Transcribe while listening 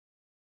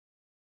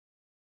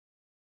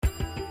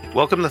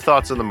Welcome to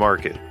Thoughts on the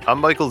Market. I'm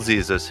Michael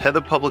Zezas, Head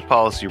of Public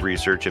Policy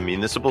Research and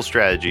Municipal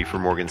Strategy for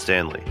Morgan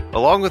Stanley.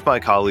 Along with my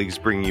colleagues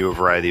bringing you a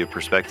variety of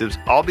perspectives,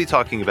 I'll be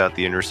talking about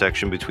the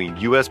intersection between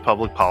U.S.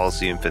 public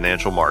policy and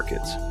financial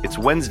markets. It's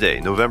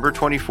Wednesday, November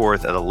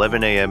 24th at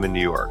 11 a.m. in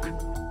New York.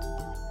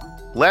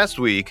 Last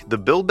week, the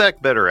Build Back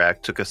Better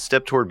Act took a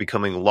step toward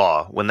becoming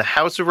law when the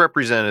House of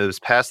Representatives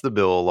passed the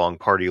bill along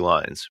party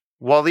lines.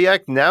 While the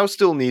act now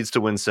still needs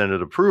to win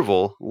Senate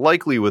approval,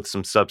 likely with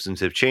some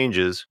substantive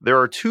changes, there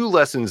are two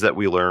lessons that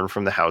we learn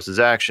from the House's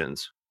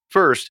actions.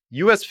 First,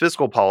 U.S.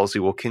 fiscal policy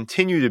will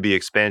continue to be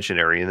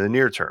expansionary in the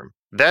near term.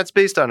 That's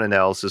based on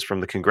analysis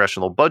from the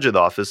Congressional Budget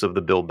Office of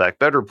the Build Back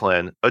Better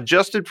plan,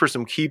 adjusted for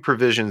some key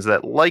provisions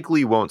that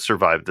likely won't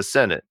survive the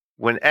Senate.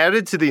 When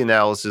added to the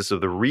analysis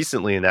of the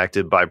recently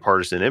enacted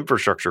bipartisan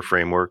infrastructure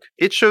framework,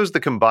 it shows the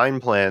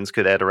combined plans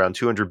could add around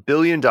 $200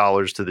 billion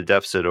to the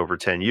deficit over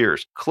 10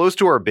 years, close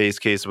to our base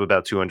case of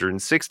about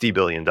 $260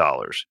 billion.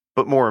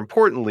 But more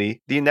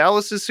importantly, the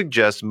analysis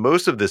suggests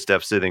most of this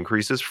deficit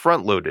increase is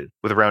front-loaded,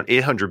 with around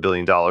 $800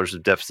 billion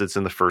of deficits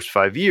in the first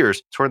 5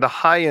 years, toward the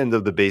high end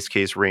of the base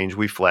case range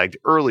we flagged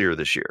earlier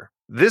this year.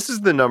 This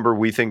is the number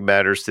we think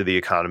matters to the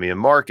economy and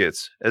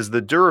markets, as the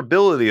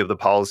durability of the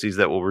policies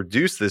that will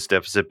reduce this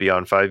deficit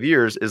beyond 5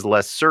 years is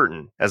less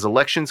certain, as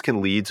elections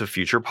can lead to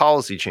future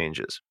policy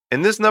changes.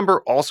 And this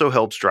number also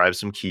helps drive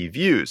some key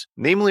views,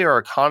 namely our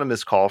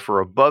economists' call for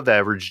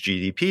above-average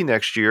GDP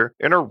next year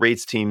and our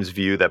rates team's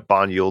view that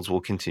bond yields will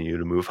continue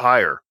to move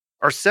higher.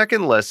 Our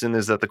second lesson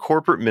is that the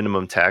corporate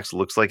minimum tax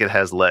looks like it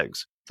has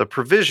legs. The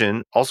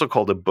provision, also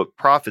called a book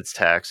profits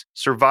tax,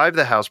 survived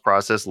the House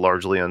process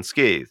largely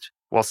unscathed.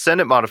 While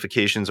Senate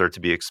modifications are to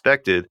be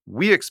expected,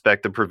 we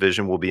expect the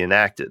provision will be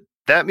enacted.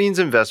 That means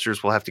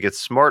investors will have to get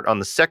smart on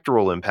the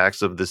sectoral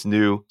impacts of this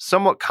new,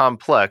 somewhat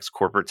complex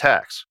corporate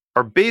tax.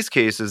 Our base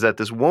case is that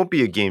this won't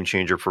be a game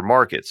changer for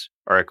markets.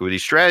 Our equity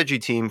strategy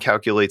team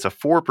calculates a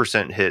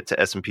 4% hit to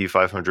S&P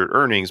 500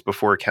 earnings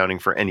before accounting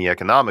for any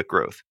economic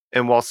growth.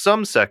 And while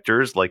some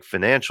sectors, like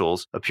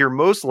financials, appear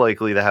most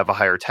likely to have a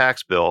higher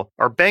tax bill,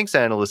 our banks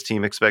analyst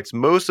team expects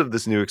most of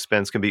this new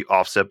expense can be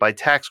offset by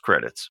tax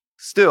credits.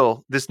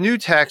 Still, this new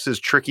tax is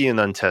tricky and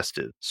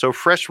untested, so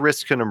fresh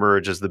risks can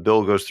emerge as the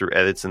bill goes through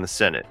edits in the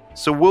Senate.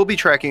 So we'll be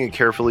tracking it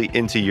carefully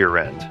into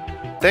year-end.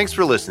 Thanks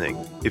for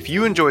listening. If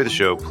you enjoy the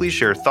show, please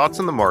share thoughts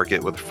on the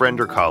market with a friend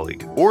or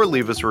colleague, or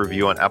leave us a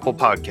review on Apple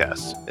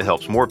Podcasts. It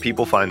helps more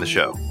people find the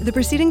show. The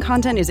preceding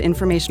content is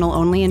informational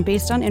only and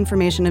based on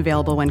information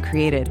available when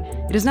created.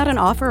 It is not an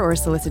offer or a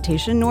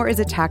solicitation, nor is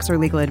it tax or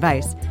legal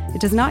advice. It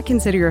does not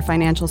consider your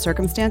financial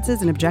circumstances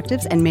and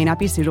objectives and may not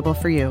be suitable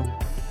for you.